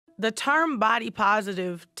The term body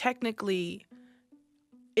positive, technically,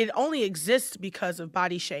 it only exists because of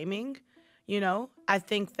body shaming, you know? I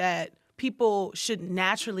think that people should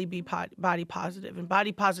naturally be body positive, and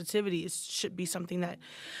body positivity should be something that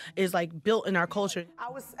is like built in our culture.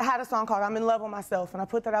 I had a song called I'm in Love with Myself, and I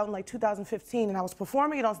put that out in like 2015, and I was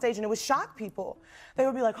performing it on stage, and it would shock people. They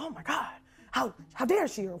would be like, oh my God, how dare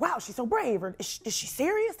she, or wow, she's so brave, or is she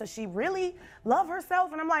serious? Does she really love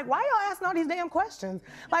herself? And I'm like, why y'all asking all these damn questions?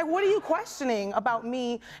 Like, what are you questioning about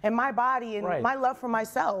me and my body and my love for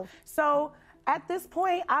myself? So at this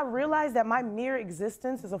point, I realized that my mere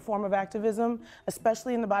existence is a form of activism,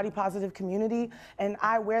 especially in the body positive community, and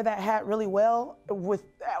I wear that hat really well,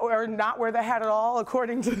 or not wear the hat at all,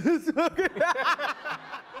 according to this book.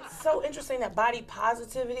 It's so interesting that body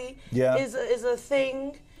positivity is a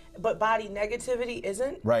thing, but body negativity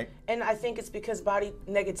isn't. Right. And I think it's because body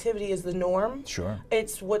negativity is the norm. Sure.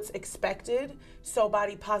 It's what's expected. So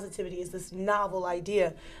body positivity is this novel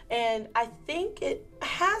idea. And I think it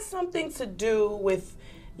has something to do with,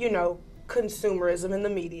 you know, consumerism in the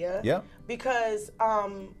media. Yeah. Because,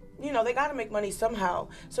 you know, they got to make money somehow.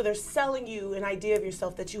 So they're selling you an idea of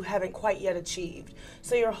yourself that you haven't quite yet achieved.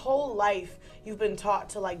 So your whole life, you've been taught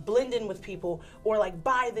to like blend in with people or like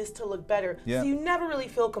buy this to look better. Yeah. So you never really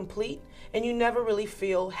feel complete, and you never really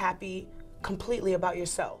feel happy completely about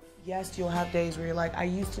yourself. Yes, you'll have days where you're like, I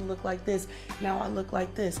used to look like this, now I look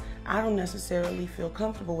like this. I don't necessarily feel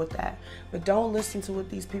comfortable with that. But don't listen to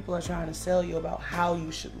what these people are trying to sell you about how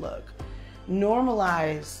you should look.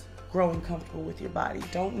 Normalize growing comfortable with your body.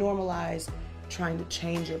 Don't normalize trying to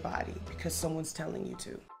change your body because someone's telling you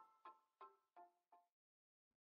to.